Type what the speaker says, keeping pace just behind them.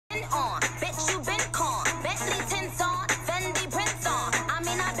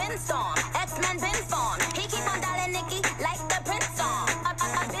windstorm. X-Men been formed. He keep on dialing Nikki like the Prince song. I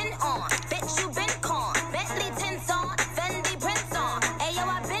been on, bitch you been con. Bentley tints on, Fendi prints on. Ayo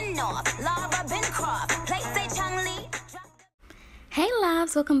I been north, Lara been crossed. Place say Chang-Li. Hey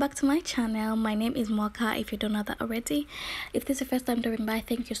loves, welcome back to my channel. My name is Mwaka, if you don't know that already. If this is your first time dropping by,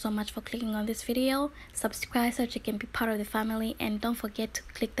 thank you so much for clicking on this video. Subscribe so that you can be part of the family, and don't forget to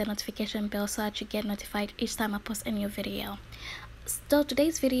click the notification bell so that you get notified each time I post a new video. So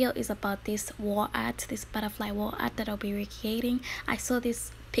today's video is about this wall art, this butterfly wall art that I'll be recreating. I saw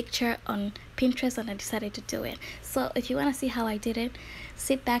this picture on Pinterest and I decided to do it. So if you want to see how I did it,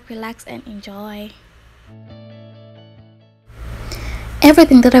 sit back, relax and enjoy.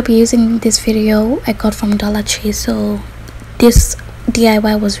 Everything that I'll be using in this video I got from Dollar Tree, so this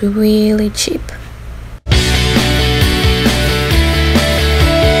DIY was really cheap.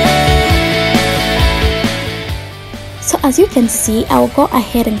 So as you can see, I'll go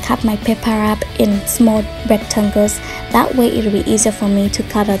ahead and cut my paper wrap in small rectangles. That way it'll be easier for me to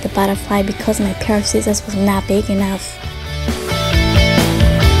cut out the butterfly because my pair of scissors was not big enough.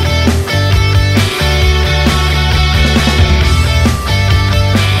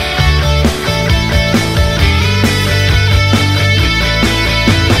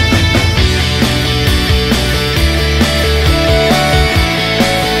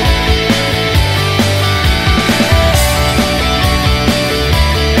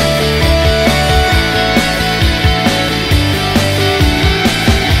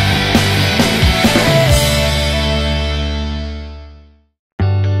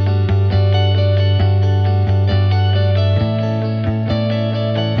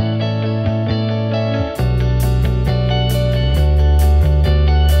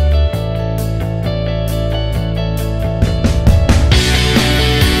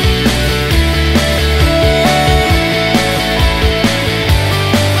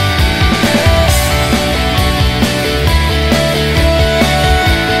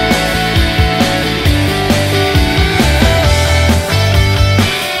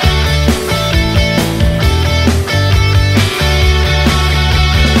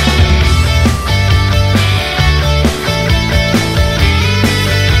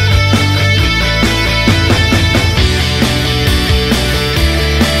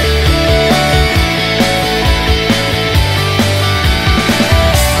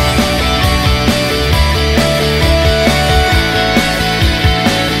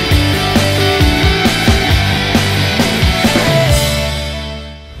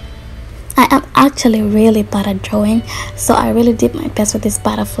 I'm actually really bad at drawing, so I really did my best with this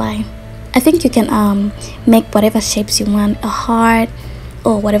butterfly. I think you can make whatever shapes you want, a heart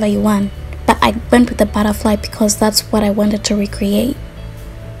or whatever you want, but I went with the butterfly because that's what I wanted to recreate.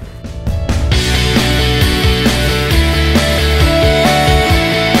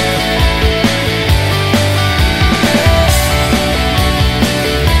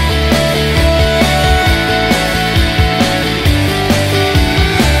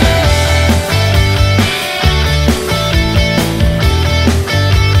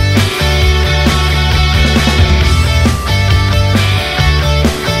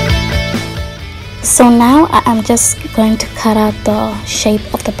 So now I am just going to cut out the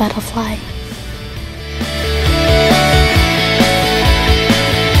shape of the butterfly.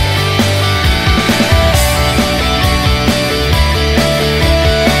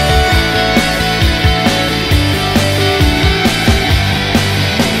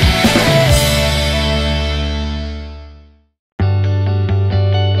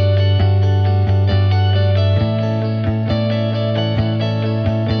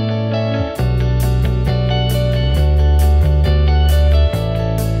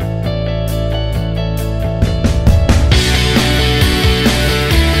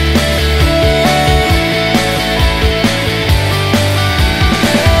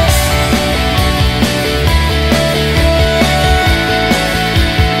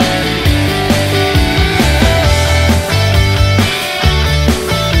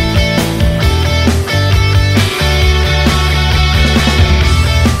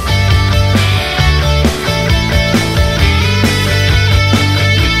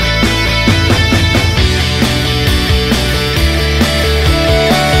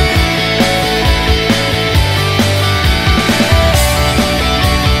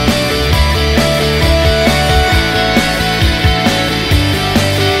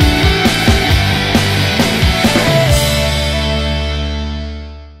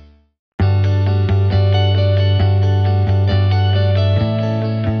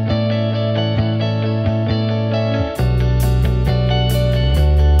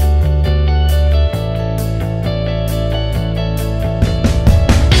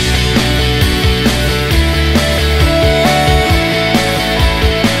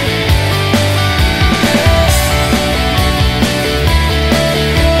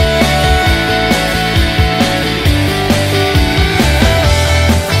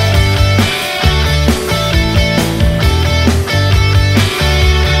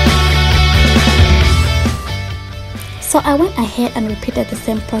 ahead and repeated the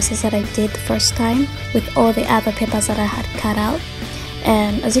same process that I did the first time with all the other papers that I had cut out.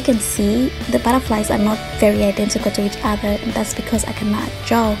 And as you can see, the butterflies are not very identical to each other, and that's because I cannot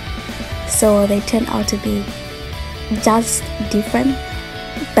draw, so they turn out to be just different,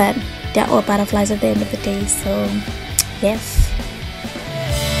 but they're all butterflies at the end of the day. So yes.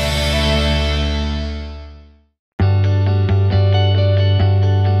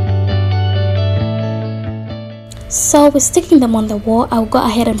 So with sticking them on the wall, I'll go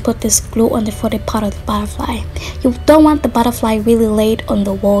ahead and put this glue on the further part of the butterfly. You don't want the butterfly really laid on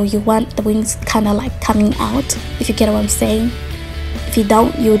the wall. You want the wings kind of like coming out, if you get what I'm saying. If you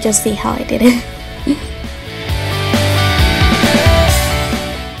don't, you'll just see how I did it.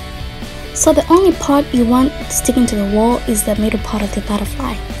 So the only part you want sticking to the wall is the middle part of the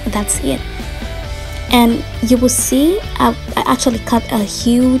butterfly. That's it. And you will see I actually cut a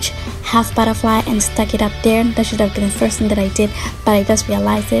huge half butterfly and stuck it up there. That should have been the first thing that I did, but I just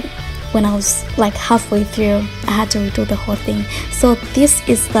realized it when I was like halfway through. I had to redo the whole thing. So this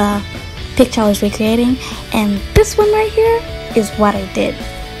is the picture I was recreating, and this one right here is what I did.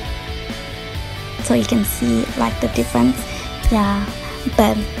 So you can see like the difference. Yeah,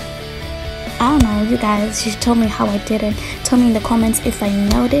 but I don't know, you guys, you told me how I did it. Tell me in the comments if I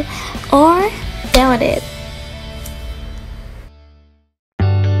nailed it or failed it.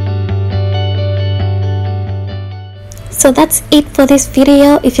 So that's it for this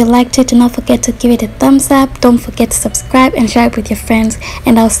video. If you liked it, do not forget to give it a thumbs up. Don't forget to subscribe and share it with your friends,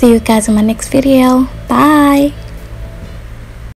 and I'll see you guys in my next video. Bye.